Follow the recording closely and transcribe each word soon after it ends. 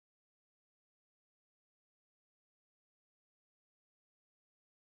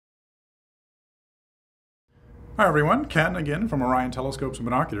Hi everyone, Ken again from Orion Telescopes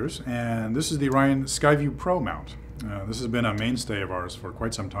Binoculars, and this is the Orion SkyView Pro mount. This has been a mainstay of ours for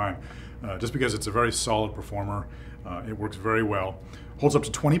quite some time, just because it's a very solid performer. It works very well. Holds up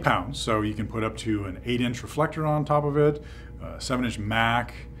to 20 pounds, so you can put up to an 8-inch reflector on top of it, 7-inch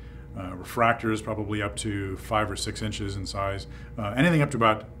Mac, refractors probably up to 5 or 6 inches in size, anything up to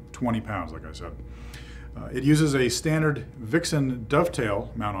about 20 pounds, like I said. It uses a standard Vixen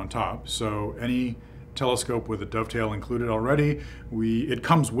dovetail mount on top, so any telescope with a dovetail included already, it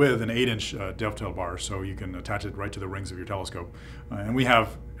comes with an 8-inch dovetail bar, so you can attach it right to the rings of your telescope. And we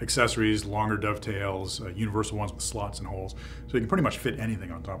have accessories, longer dovetails, universal ones with slots and holes, so you can pretty much fit anything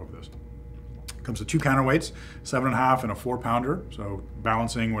on top of this. It comes with 2 counterweights, 7.5 and a 4-pounder, so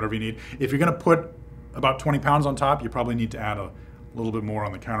balancing whatever you need. If you're going to put about 20 pounds on top, you probably need to add a little bit more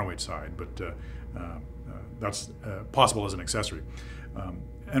on the counterweight side, but that's possible as an accessory.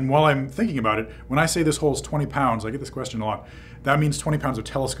 And while I'm thinking about it, when I say this holds 20 pounds, I get this question a lot. That means 20 pounds of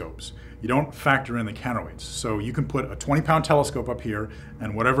telescopes. You don't factor in the counterweights. So you can put a 20-pound telescope up here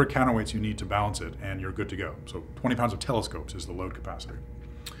and whatever counterweights you need to balance it, and you're good to go. So 20 pounds of telescopes is the load capacity.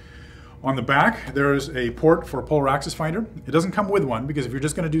 On the back, there is a port for a polar axis finder. It doesn't come with one because if you're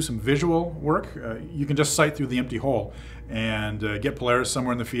just going to do some visual work, you can just sight through the empty hole and get Polaris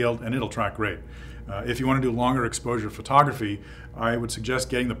somewhere in the field and it'll track great. If you want to do longer exposure photography, I would suggest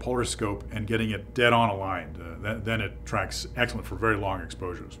getting the polariscope and getting it dead on aligned. Then it tracks excellent for very long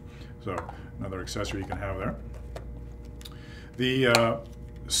exposures. So another accessory you can have there. The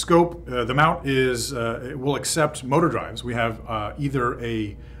scope, the mount it will accept motor drives. We have either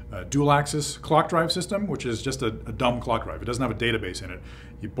a dual axis clock drive system, which is just a dumb clock drive. It doesn't have a database in it.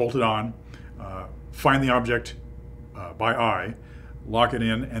 You bolt it on, find the object by eye, lock it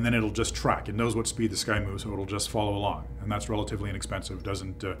in, and then it'll just track. It knows what speed the sky moves, so it'll just follow along. And that's relatively inexpensive.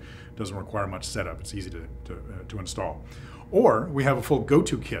 Doesn't require much setup. It's easy to install. Or we have a full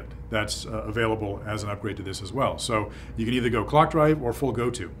go-to kit that's available as an upgrade to this as well. So you can either go clock drive or full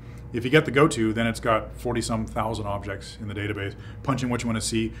go-to. If you get the go-to, then it's got 40-some thousand objects in the database. Punch in what you want to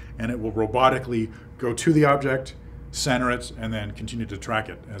see, and it will robotically go to the object, center it, and then continue to track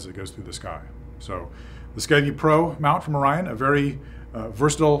it as it goes through the sky. So the SkyView Pro mount from Orion, a very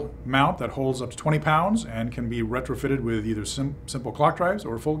versatile mount that holds up to 20 pounds and can be retrofitted with either simple clock drives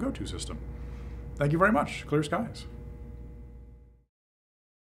or a full go-to system. Thank you very much. Clear skies.